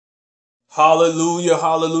Hallelujah,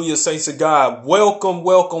 hallelujah, saints of God. Welcome,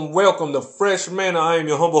 welcome, welcome to Fresh Manna. I am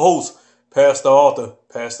your humble host, Pastor Arthur,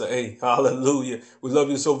 Pastor A. Hallelujah. We love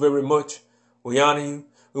you so very much. We honor you.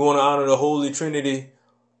 We want to honor the Holy Trinity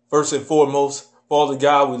first and foremost. Father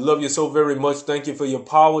God, we love you so very much. Thank you for your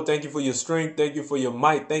power. Thank you for your strength. Thank you for your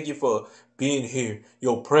might. Thank you for being here,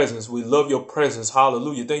 your presence. We love your presence.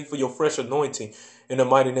 Hallelujah. Thank you for your fresh anointing in the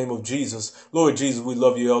mighty name of Jesus. Lord Jesus, we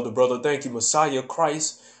love you, elder brother. Thank you, Messiah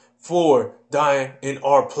Christ, for dying in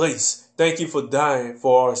our place. Thank you for dying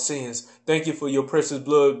for our sins. Thank you for your precious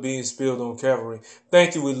blood being spilled on Calvary.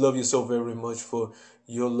 Thank you. We love you so very much for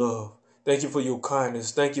your love. Thank you for your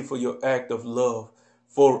kindness. Thank you for your act of love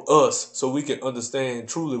for us so we can understand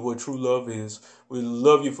truly what true love is. We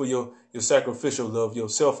love you for your sacrificial love, your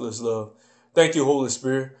selfless love. Thank you, Holy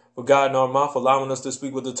Spirit, for guiding our mouth, allowing us to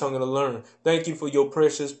speak with the tongue and to learn. Thank you for your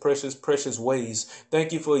precious, precious, precious ways.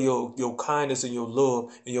 Thank you for your kindness and your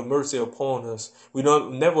love and your mercy upon us. We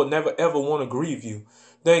don't never, ever want to grieve you.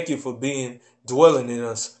 Thank you for dwelling in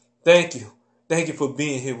us. Thank you. Thank you for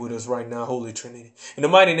being here with us right now, Holy Trinity. In the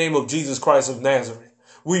mighty name of Jesus Christ of Nazareth,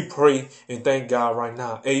 we pray and thank God right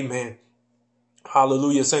now. Amen.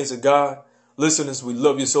 Hallelujah, saints of God. Listeners, we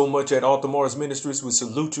love you so much at Altamar's Ministries. We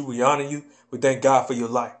salute you. We honor you. We thank God for your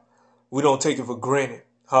life. We don't take it for granted.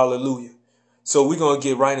 Hallelujah. So we're going to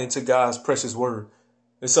get right into God's precious word.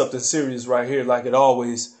 It's something serious right here, like it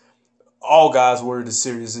always. All God's word is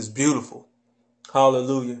serious. It's beautiful.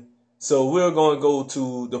 Hallelujah. So we're going to go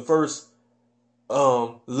to the first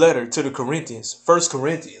letter to the Corinthians. 1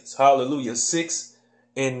 Corinthians. Hallelujah. 6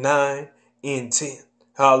 and 9 and 10.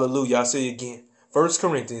 Hallelujah. I say again. 1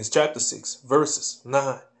 Corinthians chapter 6 verses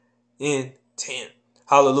 9 and 10.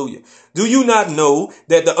 Hallelujah. Do you not know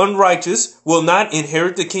that the unrighteous will not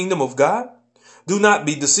inherit the kingdom of God? Do not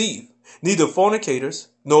be deceived. Neither fornicators,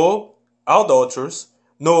 nor adulterers,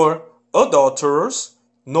 nor adulterers,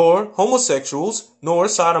 nor homosexuals, nor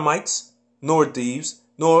sodomites, nor thieves,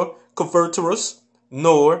 nor covetous,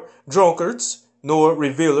 nor drunkards, nor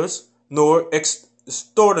revilers, nor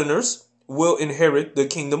extortioners will inherit the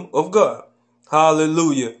kingdom of God.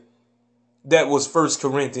 Hallelujah. That was 1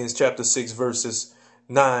 Corinthians chapter 6 verses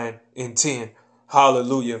 9 and 10.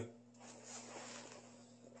 Hallelujah.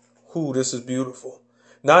 Ooh, this is beautiful.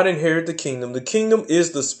 Not inherit the kingdom. The kingdom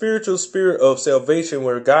is the spiritual spirit of salvation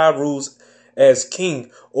where God rules as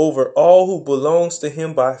king over all who belongs to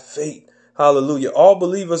him by faith. Hallelujah. All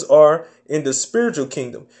believers are in the spiritual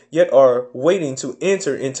kingdom, yet are waiting to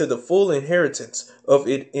enter into the full inheritance of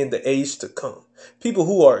it in the age to come. People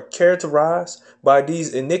who are characterized by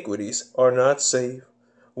these iniquities are not saved.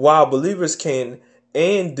 While believers can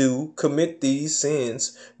and do commit these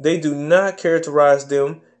sins, they do not characterize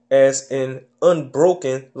them as an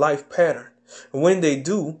unbroken life pattern. When they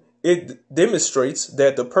do, it demonstrates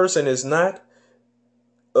that the person is not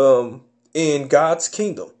in God's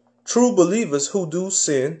kingdom. True believers who do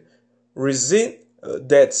sin resent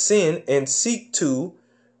that sin and seek to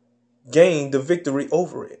gain the victory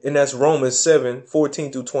over it. And that's Romans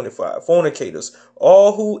 7:14-25. Fornicators,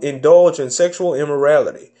 all who indulge in sexual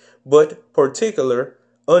immorality, but particular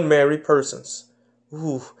unmarried persons.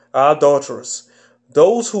 Adulterers,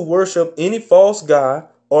 those who worship any false god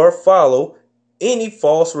or follow any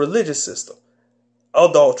false religious system.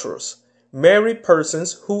 Adulterers, married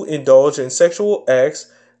persons who indulge in sexual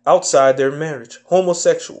acts outside their marriage.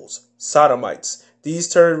 Homosexuals, sodomites. These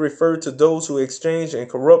terms refer to those who exchange and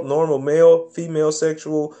corrupt normal male-female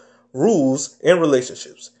sexual rules in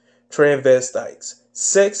relationships. Transvestites,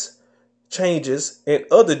 sex changes and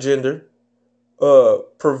other gender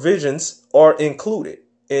provisions are included.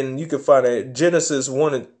 And you can find that at Genesis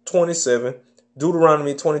 1:27,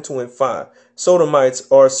 Deuteronomy 22:5. Sodomites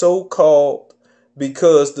are so called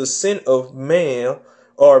because the sin of male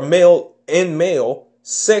and male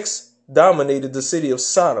sex dominated the city of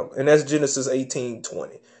Sodom. And that's Genesis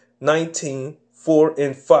 18:20. 19:4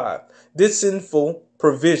 and 5. This sinful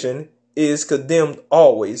provision is condemned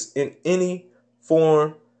always in any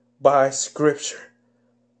form by Scripture.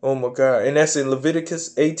 Oh my God. And that's in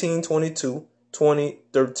Leviticus 18:22,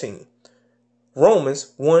 20:13.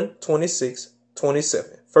 Romans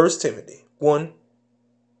 1:26-27. 1 Timothy 1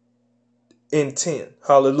 and 10.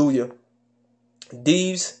 Hallelujah.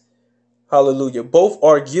 These, hallelujah, both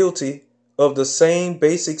are guilty of the same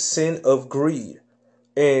basic sin of greed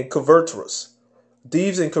and covetous.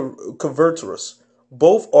 Thieves and covetous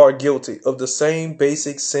both are guilty of the same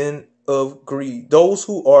basic sin of greed. Those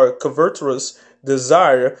who are covetous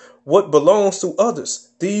desire what belongs to others.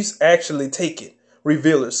 Thieves actually take it.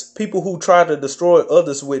 Revilers, people who try to destroy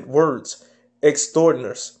others with words.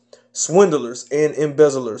 Extortioners, swindlers and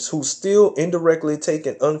embezzlers who still indirectly take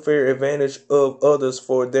an unfair advantage of others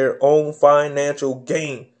for their own financial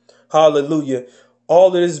gain. Hallelujah. All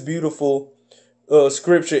of this beautiful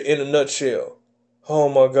scripture in a nutshell. Oh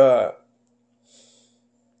my God.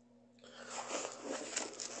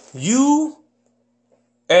 You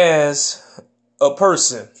as a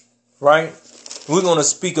person, right? We're going to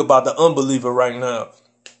speak about the unbeliever right now.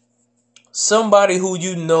 Somebody who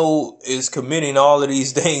you know is committing all of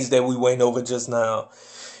these things that we went over just now.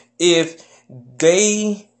 If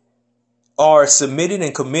they are submitted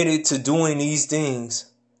and committed to doing these things,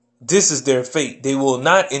 this is their fate. They will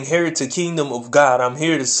not inherit the kingdom of God. I'm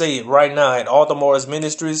here to say it right now at Altamars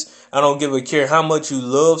Ministries. I don't give a care how much you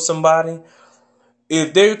love somebody.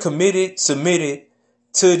 If they're committed, submitted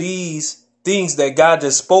to these things that God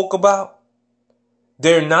just spoke about,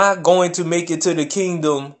 they're not going to make it to the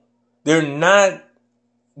kingdom. They're not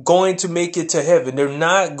going to make it to heaven. They're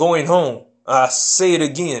not going home. I say it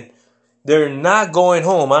again. They're not going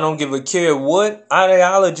home. I don't give a care what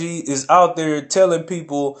ideology is out there telling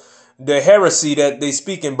people the heresy that they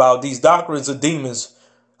speaking about, these doctrines of demons,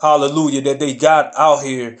 hallelujah, that they got out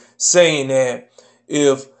here saying that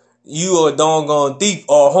if you are a doggone thief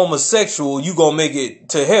or homosexual, you gonna make it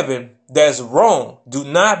to heaven. That's wrong. Do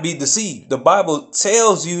not be deceived. The Bible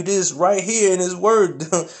tells you this right here in his word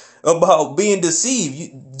about being deceived.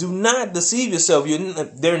 You do not deceive yourself.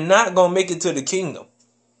 They're not gonna make it to the kingdom.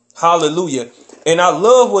 Hallelujah. And I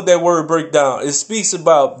love what that word breaks down. It speaks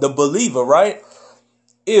about the believer, right?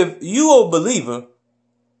 If you are a believer,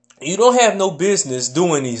 you don't have no business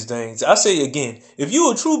doing these things. I say again, if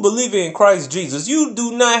you're a true believer in Christ Jesus, you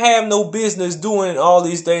do not have no business doing all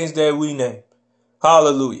these things that we name.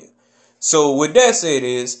 Hallelujah. So with that said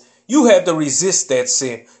is, you have to resist that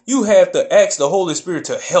sin. You have to ask the Holy Spirit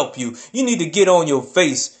to help you. You need to get on your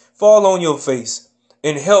face, fall on your face,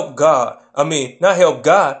 and help God. I mean, not help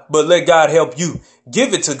God, but let God help you.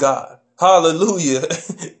 Give it to God. Hallelujah.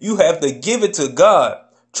 You have to give it to God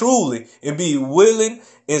truly and be willing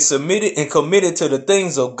and submitted and committed to the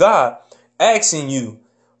things of God. Asking you,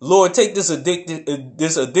 Lord, take this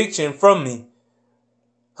addiction from me.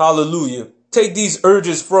 Hallelujah. Take these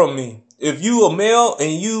urges from me. If you a male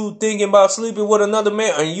and you thinking about sleeping with another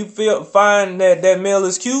man and you find that that male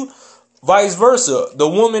is cute, vice versa, the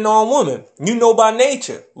woman on woman, you know by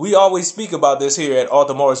nature. We always speak about this here at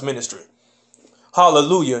Altamars Ministry.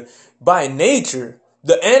 Hallelujah. By nature,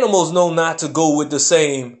 the animals know not to go with the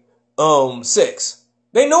same sex.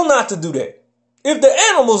 They know not to do that. If the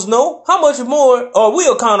animals know, how much more are we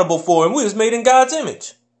accountable for? And we was made in God's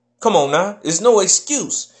image. Come on now. It's no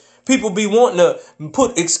excuse. People be wanting to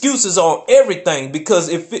put excuses on everything because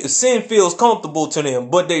if sin feels comfortable to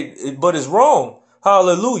them, but it's wrong.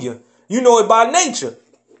 Hallelujah. You know it by nature.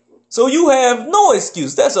 So you have no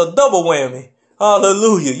excuse. That's a double whammy.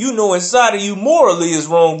 Hallelujah. You know inside of you morally is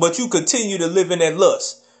wrong, but you continue to live in that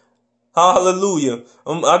lust. Hallelujah.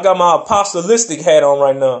 I got my apostolistic hat on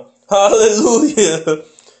right now. Hallelujah.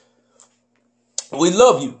 We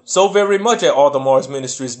love you so very much at Altamars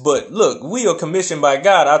Ministries. But look, we are commissioned by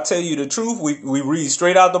God. I tell you the truth. We read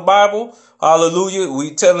straight out the Bible. Hallelujah.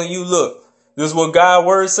 We telling you, look, this is what God's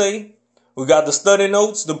word say. We got the study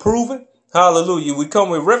notes to prove it. Hallelujah. We come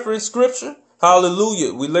with reference scripture.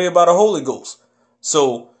 Hallelujah. We lay by the Holy Ghost.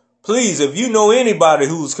 So please, if you know anybody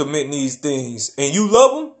who's committing these things and you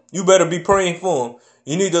love them, you better be praying for them.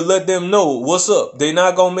 You need to let them know what's up. They're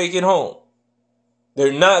not going to make it home.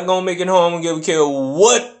 They're not going to make it home. I don't give a care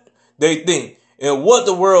what they think and what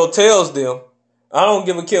the world tells them. I don't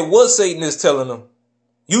give a care what Satan is telling them.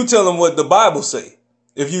 You tell them what the Bible say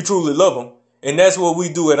if you truly love them. And that's what we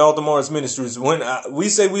do at Altamars Ministries. When we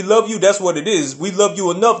say we love you, that's what it is. We love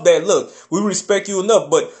you enough that, look, we respect you enough.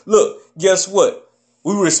 But look, guess what?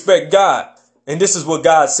 We respect God. And this is what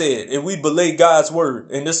God said. And we believe God's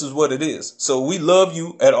word. And this is what it is. So we love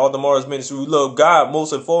you at Altamars Ministries. We love God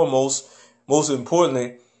most and foremost. Most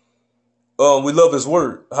importantly, we love his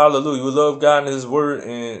word. Hallelujah. We love God and his word.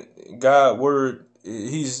 And God's word,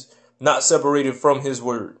 he's not separated from his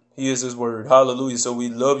word. He is his word. Hallelujah. So we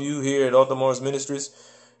love you here at Altamars Ministries.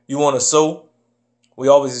 You want to sow? We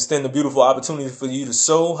always extend a beautiful opportunity for you to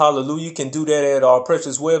sow. Hallelujah. You can do that at our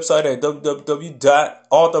precious website at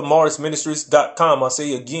www.altamarsministries.com. I'll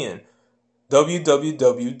say again,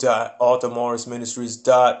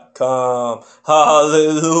 www.altamarsministries.com.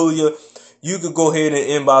 Hallelujah. You could go ahead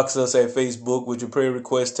and inbox us at Facebook with your prayer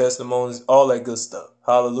requests, testimonies, all that good stuff.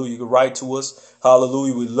 Hallelujah. You can write to us.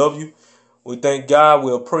 Hallelujah. We love you. We thank God.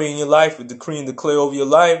 We'll pray in your life. We decree and declare over your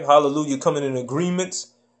life. Hallelujah. Coming in agreements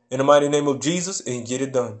in the mighty name of Jesus and get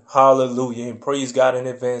it done. Hallelujah. And praise God in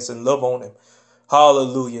advance and love on him.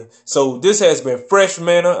 Hallelujah. So this has been Fresh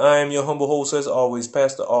Manna. I am your humble host as always,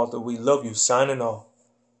 Pastor Arthur. We love you. Signing off.